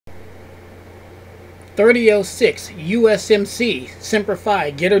3006 USMC Semper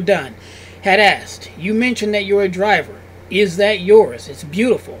Fi Get Her Done had asked, you mentioned that you're a driver. Is that yours? It's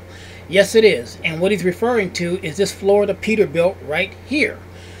beautiful. Yes, it is. And what he's referring to is this Florida Peterbilt right here.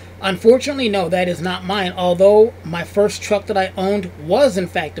 Unfortunately, no, that is not mine, although my first truck that I owned was in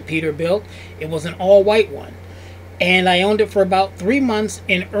fact a Peterbilt. It was an all-white one. And I owned it for about 3 months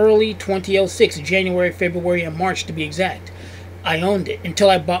in early 2006, January, February, and March to be exact. I owned it until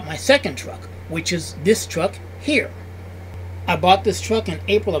I bought my second truck, which is this truck here. I bought this truck in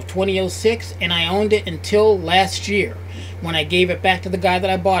April of 2006, and I owned it until last year when I gave it back to the guy that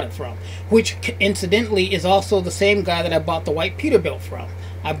I bought it from, which incidentally is also the same guy that I bought the white Peterbilt from.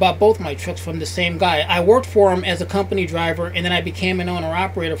 I bought both my trucks from the same guy. I worked for him as a company driver, and then I became an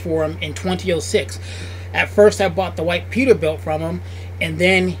owner-operator for him in 2006. At first, I bought the white Peterbilt from him, and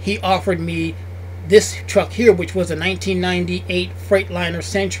then he offered me this truck here, which was a 1998 Freightliner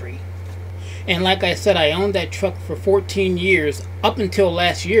Century. And like I said, I owned that truck for 14 years, up until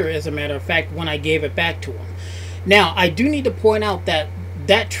last year, as a matter of fact, when I gave it back to him. Now, I do need to point out that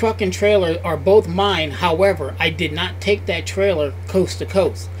that truck and trailer are both mine. However, I did not take that trailer coast to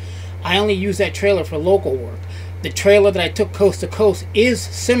coast. I only used that trailer for local work. The trailer that I took coast to coast is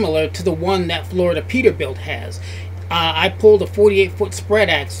similar to the one that Florida Peterbilt has. I pulled a 48-foot spread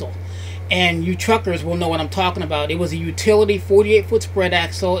axle, and you truckers will know what I'm talking about. It was a utility 48-foot spread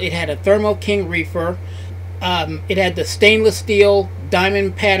axle. It had a Thermo King reefer. It had the stainless steel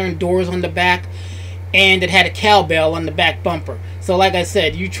diamond pattern doors on the back, and it had a cowbell on the back bumper. So like I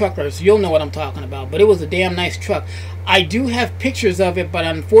said, you truckers, you'll know what I'm talking about. But it was a damn nice truck. I do have pictures of it, but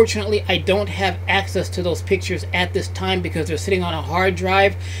unfortunately I don't have access to those pictures at this time because they're sitting on a hard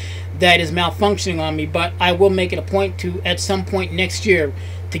drive that is malfunctioning on me. But I will make it a point to, at some point next year,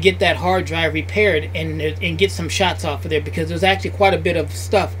 to get that hard drive repaired and get some shots off of there, because there's actually quite a bit of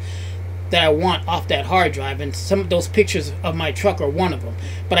stuff that I want off that hard drive, and some of those pictures of my truck are one of them.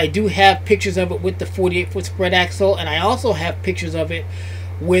 But I do have pictures of it with the 48-foot spread axle, and I also have pictures of it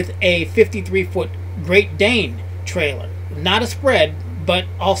with a 53-foot Great Dane trailer. Not a spread, but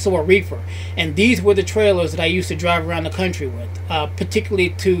also a reefer. And these were the trailers that I used to drive around the country with,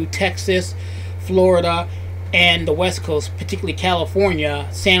 particularly to Texas, Florida, and the West Coast, particularly California,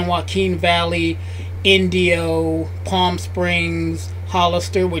 San Joaquin Valley, Indio, Palm Springs,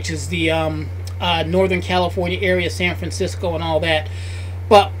 Hollister, which is the Northern California area, San Francisco, and all that.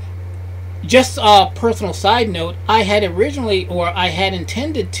 But just a personal side note, I had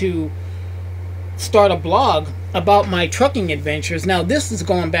intended to start a blog about my trucking adventures. Now, this is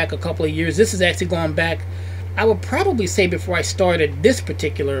going back a couple of years. This is actually going back, I would probably say, before I started this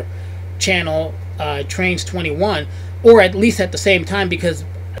particular channel, Trains 21, or at least at the same time, because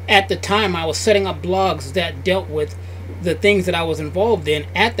at the time I was setting up blogs that dealt with the things that I was involved in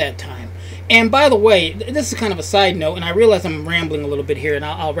at that time. And by the way, this is kind of a side note, and I realize I'm rambling a little bit here, and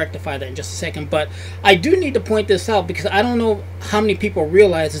I'll rectify that in just a second, but I do need to point this out because I don't know how many people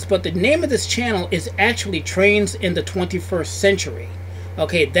realize this, but the name of this channel is actually Trains in the 21st Century.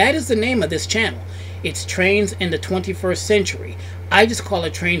 Okay, that is the name of this channel. It's Trains in the 21st Century. I just call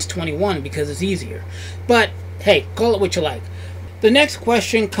it Trains 21 because it's easier. But hey, call it what you like. The next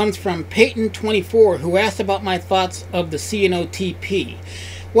question comes from Peyton24, who asked about my thoughts of the C&O-TP.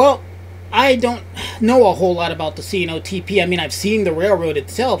 Well, I don't know a whole lot about the C&O-TP. I mean, I've seen the railroad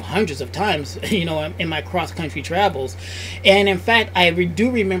itself hundreds of times, you know, in my cross-country travels. And in fact, I do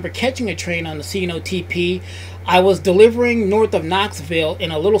remember catching a train on the C&O-TP. I was delivering north of Knoxville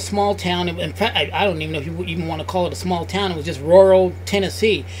in a little small town. In fact, I don't even know if you even want to call it a small town. It was just rural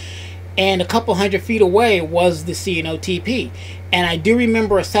Tennessee. And a couple hundred feet away was the C&O-TP. And I do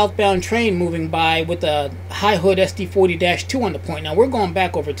remember a southbound train moving by with a high hood SD40-2 on the point. Now, we're going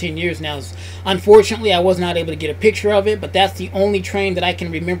back over 10 years now. Unfortunately, I was not able to get a picture of it, but that's the only train that I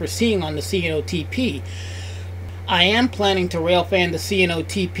can remember seeing on the C&O-TP. I am planning to railfan the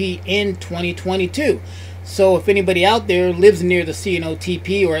C&O-TP in 2022. So if anybody out there lives near the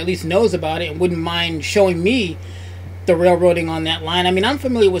C&O-TP, or at least knows about it and wouldn't mind showing me the railroading on that line. I mean, I'm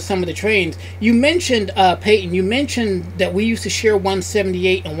familiar with some of the trains. You mentioned, Peyton, you mentioned that we used to share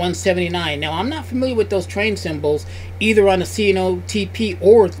 178 and 179. Now, I'm not familiar with those train symbols, either on the C&O-TP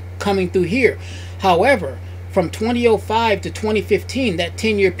or coming through here. However, from 2005 to 2015, that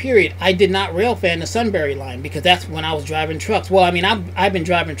 10-year period, I did not railfan the Sunbury line because that's when I was driving trucks. Well, I mean, I've been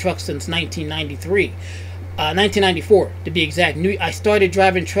driving trucks since 1993. 1994, to be exact. I started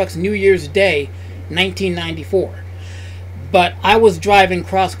driving trucks New Year's Day, 1994. But I was driving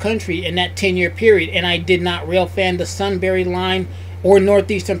cross-country in that 10-year period, and I did not railfan the Sunbury line or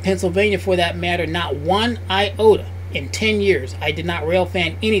northeastern Pennsylvania for that matter, not one iota. In 10 years, I did not rail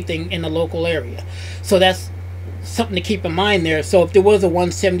fan anything in the local area. So that's something to keep in mind there. So if there was a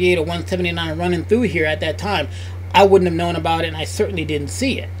 178 or 179 running through here at that time, I wouldn't have known about it, and I certainly didn't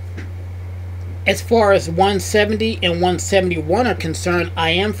see it. As far as 170 and 171 are concerned,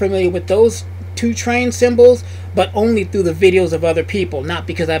 I am familiar with those two train symbols, but only through the videos of other people, not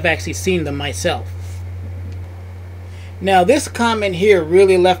because I've actually seen them myself. Now this comment here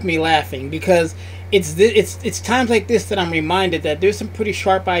really left me laughing, because it's times like this that I'm reminded that there's some pretty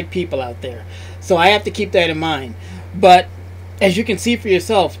sharp-eyed people out there. So I have to keep that in mind. But as you can see for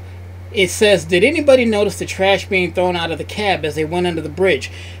yourself, it says, did anybody notice the trash being thrown out of the cab as they went under the bridge?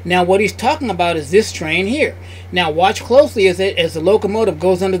 Now what he's talking about is this train here. Now watch closely as the locomotive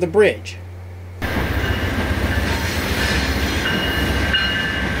goes under the bridge.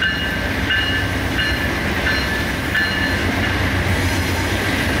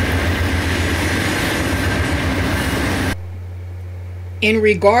 In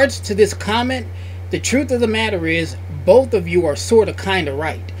regards to this comment, the truth of the matter is both of you are sort of kind of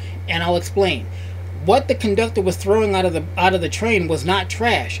right, and I'll explain. What the conductor was throwing out of the train was not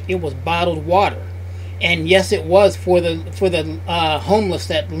trash; it was bottled water, and yes, it was for the homeless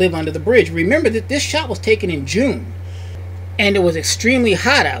that live under the bridge. Remember that this shot was taken in June, and it was extremely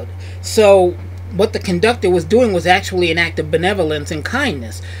hot out. So what the conductor was doing was actually an act of benevolence and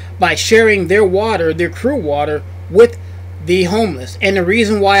kindness by sharing their water, their crew water, with the homeless. And the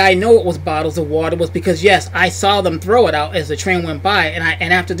reason why I know it was bottles of water was because, yes, I saw them throw it out as the train went by,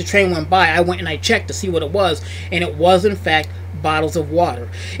 and after the train went by, I went and I checked to see what it was, and it was in fact bottles of water.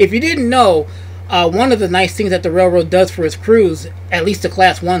 If you didn't know, one of the nice things that the railroad does for its crews, at least the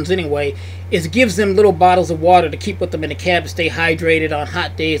class 1s anyway, is gives them little bottles of water to keep with them in the cab to stay hydrated on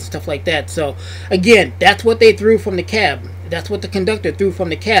hot days and stuff like that. So again, that's what they threw from the cab. That's what the conductor threw from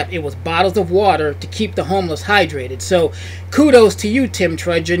the cab. It was bottles of water to keep the homeless hydrated. So kudos to you, Tim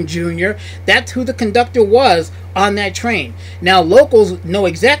Trudgeon Jr. That's who the conductor was on that train. Now locals know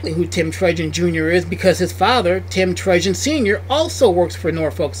exactly who Tim Trudgeon Jr. is because his father, Tim Trudgeon Sr., also works for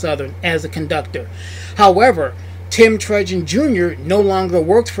Norfolk Southern as a conductor. However, Tim Trudgeon Jr. no longer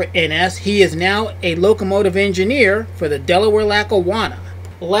works for NS. He is now a locomotive engineer for the Delaware-Lackawanna.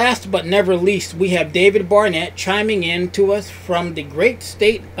 Last but never least, we have David Barnett chiming in to us from the great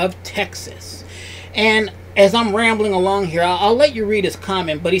state of Texas. And as I'm rambling along here, I'll let you read his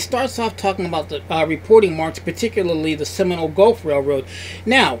comment, but he starts off talking about the reporting marks, particularly the Seminole Gulf Railroad.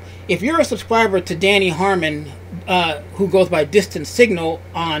 Now, if you're a subscriber to Danny Harmon, who goes by Distant Signal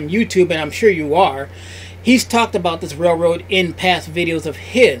on YouTube, and I'm sure you are, he's talked about this railroad in past videos of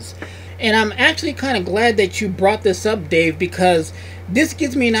his. And I'm actually kind of glad that you brought this up, Dave, because this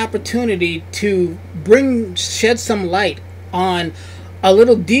gives me an opportunity to shed some light on a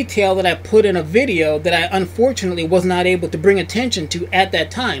little detail that I put in a video that I unfortunately was not able to bring attention to at that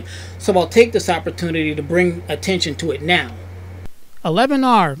time. So I'll take this opportunity to bring attention to it now.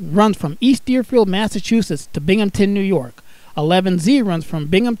 11R runs from East Deerfield, Massachusetts to Binghamton, New York. 11Z runs from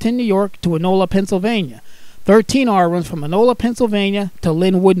Binghamton, New York to Enola, Pennsylvania. 13R runs from Enola, Pennsylvania to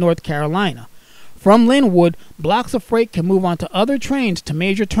Linwood, North Carolina. From Linwood, blocks of freight can move onto other trains to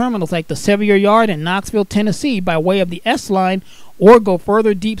major terminals like the Sevier Yard in Knoxville, Tennessee by way of the S line, or go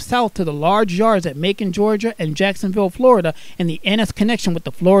further deep south to the large yards at Macon, Georgia and Jacksonville, Florida in the NS connection with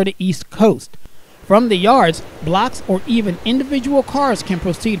the Florida East Coast. From the yards, blocks or even individual cars can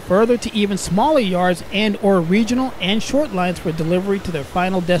proceed further to even smaller yards and or regional and short lines for delivery to their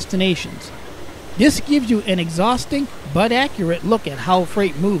final destinations. This gives you an exhausting but accurate look at how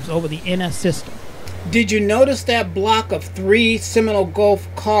freight moves over the NS system. Did you notice that block of 3 Seminole Gulf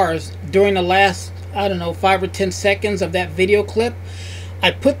cars during the last, 5 or 10 seconds of that video clip? I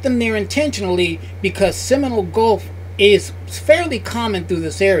put them there intentionally because Seminole Gulf is fairly common through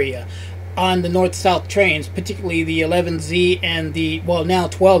this area on the north-south trains, particularly the 11Z and the, well, now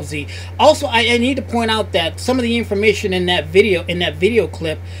 12Z. Also, I need to point out that some of the information in that video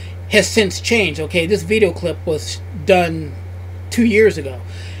clip has since changed. Okay, this video clip was done 2 years ago.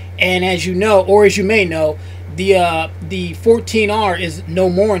 And as you know, or as you may know, the 14R is no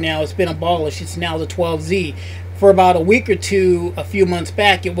more now. It's been abolished. It's now the 12Z. For about a week or two, a few months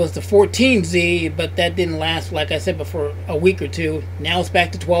back, it was the 14Z, but that didn't last, like I said, but for a week or two. Now it's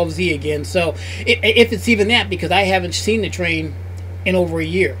back to 12Z again. So if it's even that, because I haven't seen the train in over a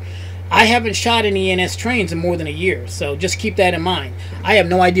year. I haven't shot any NS trains in more than a year, so just keep that in mind. I have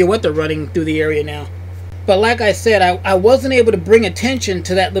no idea what they're running through the area now. But like I said, I wasn't able to bring attention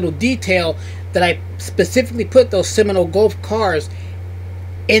to that little detail that I specifically put those Seminole Gulf cars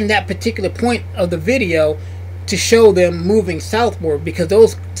in that particular point of the video to show them moving southward, because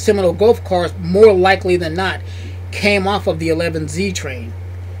those Seminole Gulf cars, more likely than not, came off of the 11Z train.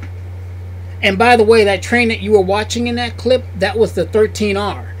 And by the way, that train that you were watching in that clip, that was the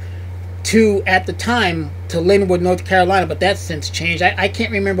 13R to, at the time, to Linwood, North Carolina, but that's since changed. I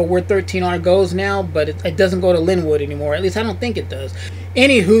can't remember where 13R goes now, but it doesn't go to Linwood anymore. At least I don't think it does.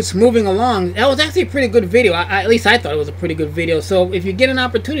 Anywho's, moving along, that was actually a pretty good video. At least I thought it was a pretty good video. So if you get an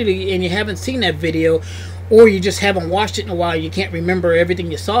opportunity and you haven't seen that video, or you just haven't watched it in a while, you can't remember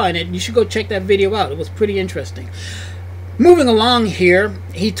everything you saw in it, you should go check that video out. It was pretty interesting. Moving along here,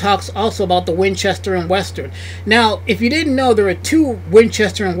 he talks also about the Winchester and Western. Now, if you didn't know, there are two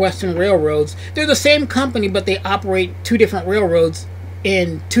Winchester and Western railroads. They're the same company, but they operate two different railroads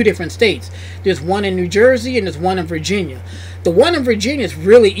in two different states. There's one in New Jersey and there's one in Virginia. The one in Virginia is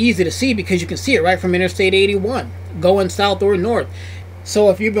really easy to see because you can see it right from Interstate 81, going south or north. So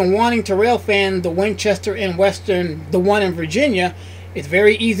if you've been wanting to rail fan the Winchester and Western, the one in Virginia, it's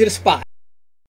very easy to spot.